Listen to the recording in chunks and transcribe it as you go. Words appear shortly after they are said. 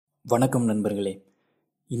வணக்கம் நண்பர்களே.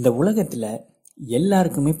 இந்த உலகத்தில்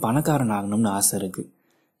எல்லாருக்குமே பணக்காரன் ஆகணும்னு ஆசை இருக்குது.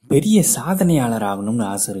 பெரிய சாதனையாளர் ஆகணும்னு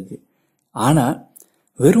ஆசை இருக்குது. ஆனால்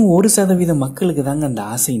வெறும் 1% மக்களுக்கு தாங்க அந்த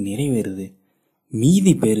ஆசை நிறைவேறுது.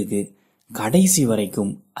 மீதி பேருக்கு கடைசி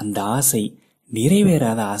வரைக்கும் அந்த ஆசை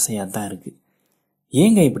நிறைவேறாத ஆசையாக தான் இருக்குது.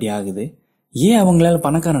 ஏங்க இப்படி ஆகுது? ஏன் அவங்களால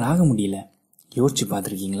பணக்காரன் ஆக முடியல? யோசிச்சு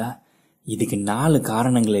பார்த்துருக்கீங்களா? இதுக்கு 4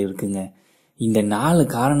 காரணங்கள் இருக்குங்க. இந்த 4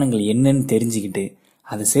 காரணங்கள் என்னன்னு தெரிஞ்சுக்கிட்டு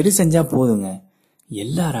அதை சரி செஞ்சா போதுங்க,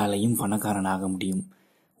 எல்லாராலையும் பணக்காரன் ஆக முடியும்.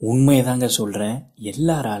 உண்மையதாங்க சொல்கிறேன்,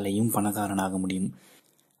 எல்லாராலையும் பணக்காரன் ஆக முடியும்.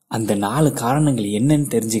 அந்த 4 காரணங்கள் என்னன்னு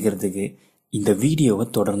தெரிஞ்சுக்கிறதுக்கு இந்த வீடியோவை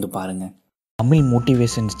தொடர்ந்து பாருங்க. தமிழ்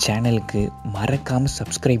மோட்டிவேஷன்ஸ் சேனலுக்கு மறக்காமல்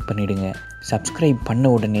சப்ஸ்கிரைப் பண்ணிவிடுங்க. சப்ஸ்கிரைப்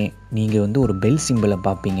பண்ண உடனே நீங்கள் ஒரு பெல் சிம்பிளை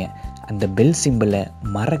பார்ப்பீங்க. அந்த பெல் சிம்பிளை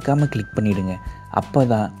மறக்காமல் கிளிக் பண்ணிவிடுங்க. அப்போ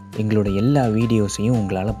தான் எங்களோட எல்லா வீடியோஸையும்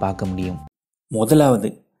உங்களால் பார்க்க முடியும். முதலாவது,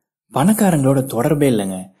 பணக்காரங்களோட தொடர்பே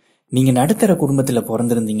இல்லைங்க. நீங்கள் நடுத்தர குடும்பத்தில்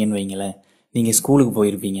பிறந்திருந்தீங்கன்னு வைங்களேன், நீங்கள் ஸ்கூலுக்கு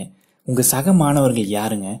போயிருப்பீங்க. உங்கள் சக மாணவர்கள்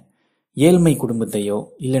யாருங்க? ஏழ்மை குடும்பத்தையோ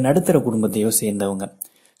இல்லை நடுத்தர குடும்பத்தையோ சேர்ந்தவங்க.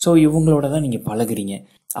 ஸோ இவங்களோட தான் நீங்கள் பழகுறீங்க.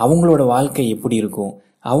 அவங்களோட வாழ்க்கை எப்படி இருக்கும்,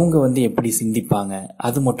 அவங்க எப்படி சிந்திப்பாங்க,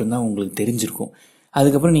 அது மட்டும்தான் உங்களுக்கு தெரிஞ்சிருக்கும்.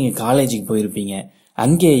 அதுக்கப்புறம் நீங்கள் காலேஜுக்கு போயிருப்பீங்க.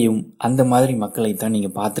 அங்கேயும் அந்த மாதிரி மக்களை தான்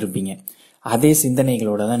நீங்கள் பார்த்துருப்பீங்க. அதே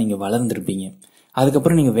சிந்தனைகளோட தான் நீங்கள் வளர்ந்துருப்பீங்க.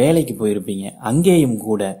 அதுக்கப்புறம் நீங்கள் வேலைக்கு போயிருப்பீங்க. அங்கேயும்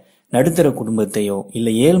கூட நடுத்தர குடும்பத்தையோ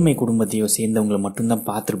இல்லை ஏழ்மை குடும்பத்தையோ சேர்ந்தவங்களை மட்டும்தான்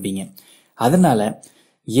பார்த்துருப்பீங்க. அதனால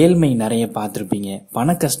ஏழ்மை நிறைய பார்த்துருப்பீங்க,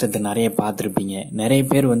 பண கஷ்டத்தை நிறைய பார்த்துருப்பீங்க. நிறைய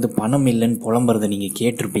பேர் பணம் இல்லைன்னு புலம்புறதை நீங்கள்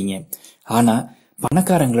கேட்டிருப்பீங்க. ஆனால்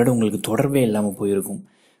பணக்காரங்களோட உங்களுக்கு தொடர்பே இல்லாமல் போயிருக்கும்.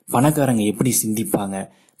 பணக்காரங்க எப்படி சிந்திப்பாங்க,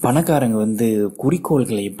 பணக்காரங்க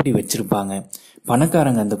குறிக்கோள்களை எப்படி வச்சிருப்பாங்க,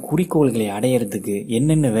 பணக்காரங்க அந்த குறிக்கோள்களை அடையிறதுக்கு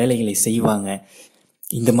என்னென்ன வேலைகளை செய்வாங்க,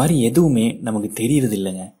 இந்த மாதிரி எதுவுமே நமக்கு தெரியறது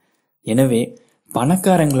இல்லைங்க. எனவே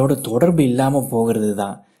பணக்காரங்களோட தொடர்பு இல்லாமல் போகிறது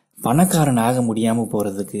தான் பணக்காரன் ஆக முடியாமல்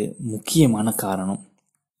போகிறதுக்கு முக்கியமான காரணம்.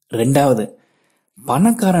 2வது,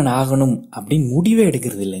 பணக்காரன் ஆகணும் அப்படின்னு முடிவே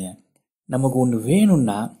எடுக்கிறது இல்லைங்க. நமக்கு ஒன்று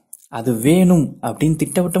வேணும்னா அது வேணும் அப்படின்னு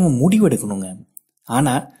திட்டவட்டமாக முடிவு எடுக்கணுங்க.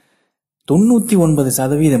 ஆனால்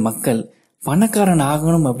 99% மக்கள் பணக்காரன்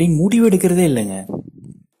ஆகணும் அப்படின்னு முடிவு எடுக்கிறதே இல்லைங்க.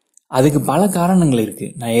 அதுக்கு பல காரணங்கள்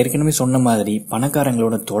இருக்குது. நான் ஏற்கனவே சொன்ன மாதிரி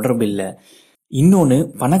பணக்காரங்களோட தொடர்பு இல்லை. இன்னொன்று,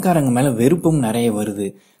 பணக்காரங்க மேலே வெறுப்பும் நிறைய வருது,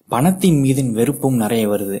 பணத்தின் மீது வெறுப்பும் நிறைய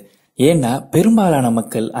வருது. ஏன்னா பெரும்பாலான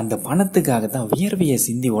மக்கள் அந்த பணத்துக்காக தான் வியர்வையை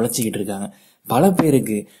சிந்தி உழைச்சிக்கிட்டு இருக்காங்க. பல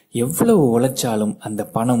பேருக்கு எவ்வளவு உழைச்சாலும் அந்த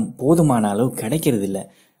பணம் போதுமான அளவு கிடைக்கிறது இல்லை.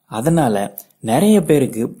 அதனால நிறைய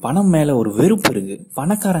பேருக்கு பணம் மேலே ஒரு வெறுப்பு இருக்கு,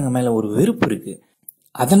 பணக்காரங்க மேலே ஒரு வெறுப்பு இருக்கு.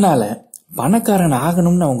 அதனால பணக்காரன்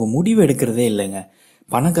ஆகணும்னு அவங்க முடிவு எடுக்கிறதே இல்லைங்க.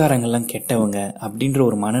 பணக்காரங்கெல்லாம் கெட்டவங்க அப்படின்ற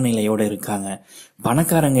ஒரு மனநிலையோடு இருக்காங்க.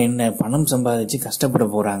 பணக்காரங்க என்ன பணம் சம்பாதிச்சு கஷ்டப்பட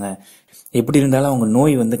போகிறாங்க, எப்படி இருந்தாலும் அவங்க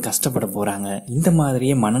நோய் கஷ்டப்பட போகிறாங்க, இந்த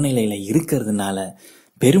மாதிரியே மனநிலையில் இருக்கிறதுனால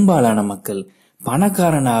பெரும்பாலான மக்கள்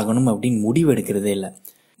பணக்காரன் ஆகணும் அப்படின்னு முடிவு எடுக்கிறதே இல்லை.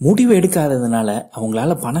 முடிவு எடுக்காததுனால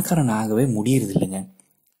அவங்களால பணக்காரன் ஆகவே முடியறது இல்லைங்க.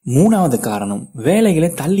 3வது காரணம், வேலைகளை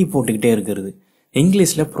தள்ளி போட்டுக்கிட்டே இருக்கிறது.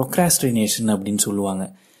 இங்கிலீஷில் ப்ரொக்ராஸ்டினேஷன் அப்படின்னு சொல்லுவாங்க.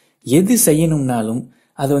 எது செய்யணும்னாலும்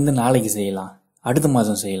அது நாளைக்கு செய்யலாம், அடுத்த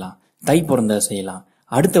மாதம் செய்யலாம், தை பிறந்தா செய்யலாம்,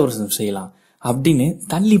 அடுத்த வருஷம் செய்யலாம் அப்படின்னு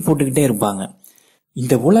தள்ளி போட்டுக்கிட்டே இருப்பாங்க.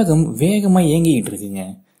 இந்த உலகம் வேகமாக இயங்கிக்கிட்டு இருக்குங்க.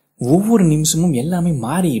 ஒவ்வொரு நிமிஷமும் எல்லாமே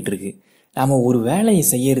மாறிக்கிட்டு இருக்கு. நாம் ஒரு வேலையை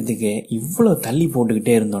செய்யறதுக்கு இவ்வளோ தள்ளி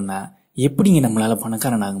போட்டுக்கிட்டே இருந்தோம்னா எப்படிங்க நம்மளால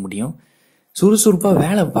பணக்காரன் ஆக முடியும்? சுறுசுறுப்பாக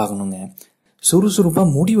வேலை பார்க்கணுங்க,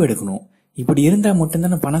 சுறுசுறுப்பாக முடிவு எடுக்கணும். இப்படி இருந்தால்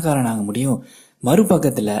மட்டும்தானே பணக்காரன் ஆக முடியும்.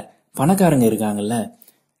 மறுபக்கத்தில் பணக்காரங்க இருக்காங்கல்ல,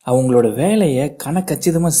 அவங்களோட வேலையை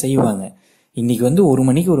கணக்கச்சிதமாக செய்வாங்க. இன்னைக்கு 1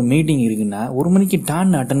 மணிக்கு ஒரு மீட்டிங் இருக்குன்னா 1 மணிக்கு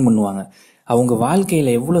டான் அட்டன் பண்ணுவாங்க. அவங்க வாழ்க்கையில்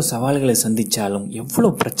எவ்வளோ சவால்களை சந்திச்சாலும் எவ்வளோ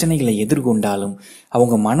பிரச்சனைகளை எதிர்கொண்டாலும்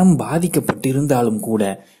அவங்க மனம் பாதிக்கப்பட்டு இருந்தாலும் கூட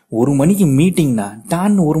 1 மணிக்கு மீட்டிங்னா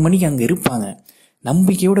டான் 1 மணிக்கு அங்கே இருப்பாங்க,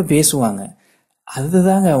 நம்பிக்கையோடு பேசுவாங்க.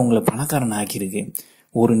 அதுதாங்க அவங்கள பணக்காரன் ஆக்கியிருக்கு.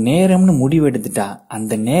 ஒரு நேரம்னு முடிவெடுத்துட்டா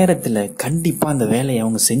அந்த நேரத்தில் கண்டிப்பாக அந்த வேலையை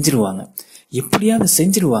அவங்க செஞ்சிருவாங்க, எப்படியாவது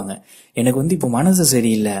செஞ்சிருவாங்க. எனக்கு இப்போ மனசு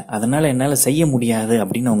சரியில்லை, அதனால என்னால் செய்ய முடியாது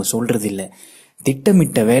அப்படின்னு அவங்க சொல்றது இல்லை.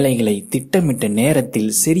 திட்டமிட்ட வேலைகளை திட்டமிட்ட நேரத்தில்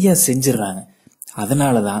சரியா செஞ்சிடறாங்க.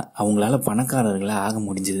 அதனால தான் அவங்களால பணக்காரர்களாக ஆக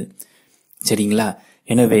முடிஞ்சுது. சரிங்களா?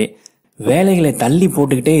 எனவே வேலைகளை தள்ளி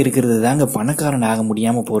போட்டுக்கிட்டே இருக்கிறது தாங்க பணக்காரன் ஆக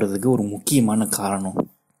முடியாமல் போகிறதுக்கு ஒரு முக்கியமான காரணம்.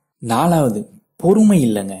 4வது, பொறுமை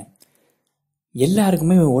இல்லைங்க.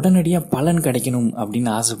 எல்லாருக்குமே உடனடியாக பலன் கிடைக்கணும் அப்படின்னு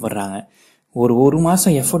ஆசைப்படுறாங்க. ஒரு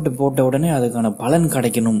மாதம் எஃபர்ட் போட்ட உடனே அதுக்கான பலன்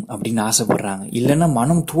கிடைக்கணும் அப்படின்னு ஆசைப்படுறாங்க. இல்லைன்னா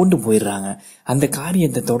மனம் தோண்டு போயிடுறாங்க, அந்த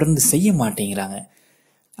காரியத்தை தொடர்ந்து செய்ய மாட்டேங்கிறாங்க.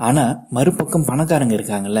 ஆனால் மறுபக்கம் பணக்காரங்க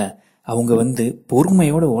இருக்காங்கல்ல, அவங்க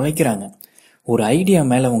பொறுமையோடு உழைக்கிறாங்க. ஒரு ஐடியா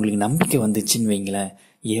மேலே உங்களுக்கு நம்பிக்கை வந்துச்சுன்னு வைங்களேன்,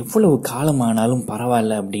 எவ்வளவு காலமானாலும்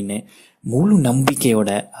பரவாயில்ல அப்படின்னு முழு நம்பிக்கையோட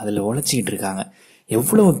அதில் உழைச்சிக்கிட்டு இருக்காங்க.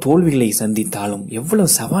 எவ்வளவு தோல்விகளை சந்தித்தாலும்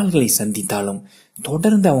எவ்வளவு சவால்களை சந்தித்தாலும்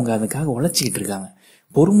தொடர்ந்து அவங்க அதுக்காக உழைச்சிக்கிட்டு இருக்காங்க,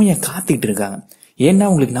 பொறுமையா காத்துக்கிட்டு இருக்காங்க. ஏன்னா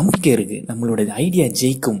அவங்களுக்கு நம்பிக்கை இருக்கு, நம்மளோட ஐடியா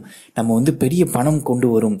ஜெயிக்கும், நம்ம பெரிய பணம் கொண்டு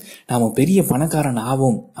வரும், நாம பெரிய பணக்காரன்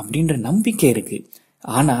ஆவோம் அப்படின்ற நம்பிக்கை இருக்கு.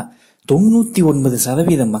 ஆனா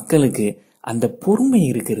 99% மக்களுக்கு அந்த பொறுமை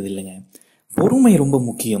இருக்கிறது இல்லைங்க. பொறுமை ரொம்ப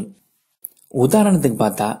முக்கியம். உதாரணத்துக்கு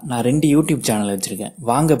பார்த்தா நான் 2 யூடியூப் சேனல் வச்சிருக்கேன்.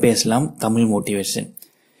 வாங்க பேசலாம், தமிழ் மோட்டிவேஷன்.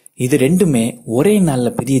 இது ரெண்டுமே ஒரே நாள்ல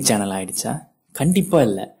பெரிய சேனல் ஆயிடுச்சா? கண்டிப்பா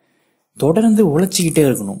இல்லை. தொடர்ந்து உழைச்சிக்கிட்டே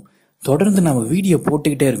இருக்கணும், தொடர்ந்து நம்ம வீடியோ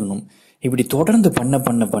போட்டுக்கிட்டே இருக்கணும். இப்படி தொடர்ந்து பண்ண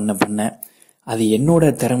பண்ண பண்ண பண்ண அது என்னோட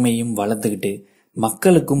திறமையும் வளர்த்துக்கிட்டு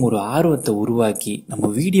மக்களுக்கும் ஒரு ஆர்வத்தை உருவாக்கி நம்ம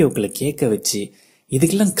வீடியோக்களை கேட்க வச்சு,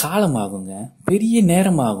 இதுக்கெல்லாம் காலம் ஆகுங்க, பெரிய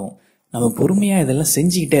நேரம் ஆகும். நம்ம பொறுமையா இதெல்லாம்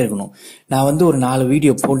செஞ்சுக்கிட்டே இருக்கணும். நான் ஒரு 4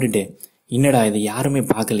 வீடியோ போட்டுட்டு என்னடா இதை யாருமே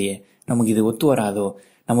பார்க்கலையே, நமக்கு இது ஒத்து வராதோ,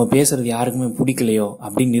 நம்ம பேசுறது யாருக்குமே பிடிக்கலையோ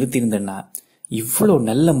அப்படின்னு நிறுத்தியிருந்தேன்னா இவ்வளோ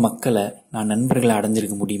நல்ல மக்களை நான் நண்பர்களை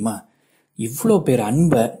அடைஞ்சிருக்க முடியுமா? இவ்வளோ பேர்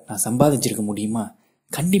அன்பை நான் சம்பாதிச்சிருக்க முடியுமா?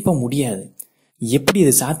 கண்டிப்பா முடியாது. எப்படி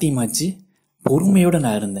இது சாத்தியமாச்சு? பொறுமையோட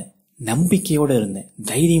நான் இருந்தேன், நம்பிக்கையோட இருந்தேன்,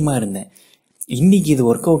 தைரியமா இருந்தேன். இன்னைக்கு இது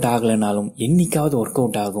ஒர்க் அவுட் ஆகலைனாலும் என்னைக்காவது ஒர்க்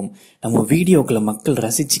அவுட் ஆகும், நம்ம வீடியோக்களை மக்கள்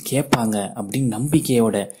ரசிச்சு கேட்பாங்க அப்படின்னு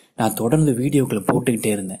நம்பிக்கையோட நான் தொடர்ந்து வீடியோக்களை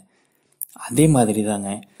போட்டுக்கிட்டே இருந்தேன். அதே மாதிரி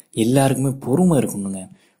தாங்க எல்லாருக்குமே பொறுமை இருக்கணுங்க.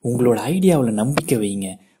 உங்களோட ஐடியாவில் நம்பிக்கை வைங்க,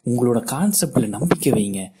 உங்களோட கான்செப்ட்ல நம்பிக்கை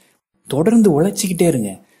வைங்க, தொடர்ந்து உழைச்சிக்கிட்டே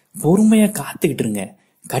இருங்க, பொறுமையா காத்துக்கிட்டு இருங்க.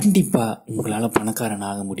 கண்டிப்பா உங்களால பணக்காரன்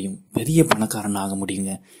ஆக முடியும், பெரிய பணக்காரன் ஆக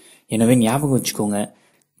முடியுங்க. எனவே ஞாபகம் வச்சுக்கோங்க,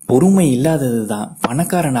 பொறுமை இல்லாதது தான்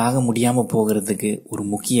பணக்காரன் ஆக முடியாம போகிறதுக்கு ஒரு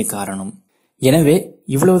முக்கிய காரணம். எனவே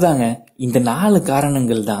இவ்வளவுதாங்க. இந்த 4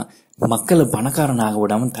 காரணங்கள் தான் மக்களை பணக்காரன் ஆக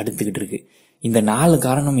விடாம தடுத்துக்கிட்டு இருக்கு. இந்த 4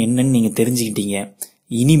 காரணம் என்னன்னு நீங்க தெரிஞ்சுக்கிட்டீங்க.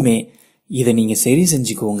 இனிமே இதை நீங்க சரி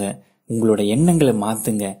செஞ்சுக்கோங்க. உங்களோட எண்ணங்களை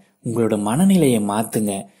மாத்துங்க, உங்களோட மனநிலையை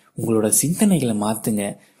மாத்துங்க, உங்களோட சிந்தனைகளை மாத்துங்க,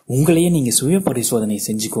 உங்களையே நீங்க சுய பரிசோதனை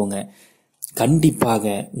செஞ்சுக்கோங்க. கண்டிப்பாக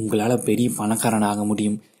உங்களால பெரிய பணக்காரன் ஆக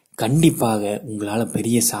முடியும், கண்டிப்பாக உங்களால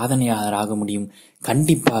பெரிய சாதனையாளர் ஆக முடியும்,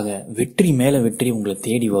 கண்டிப்பாக வெற்றி மேல வெற்றி உங்களை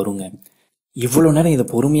தேடி வருங்க. இவ்வளவு நேரம் இதை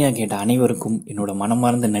பொறுமையா கேட்ட அனைவருக்கும் என்னோட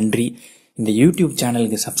மனமார்ந்த நன்றி. இந்த யூடியூப்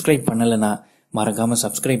சேனலுக்கு சப்ஸ்கிரைப் பண்ணலைன்னா மறக்காம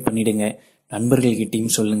சப்ஸ்கிரைப் பண்ணிடுங்க,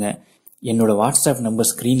 நண்பர்கள்கிட்டையும் சொல்லுங்க. என்னோட வாட்ஸ்அப் நம்பர்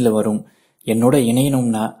ஸ்கிரீன்ல வரும், என்னோட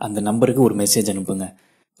இணையணும்னா அந்த நம்பருக்கு ஒரு மெசேஜ் அனுப்புங்க.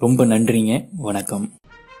 ரொம்ப நன்றிங்க, வணக்கம்.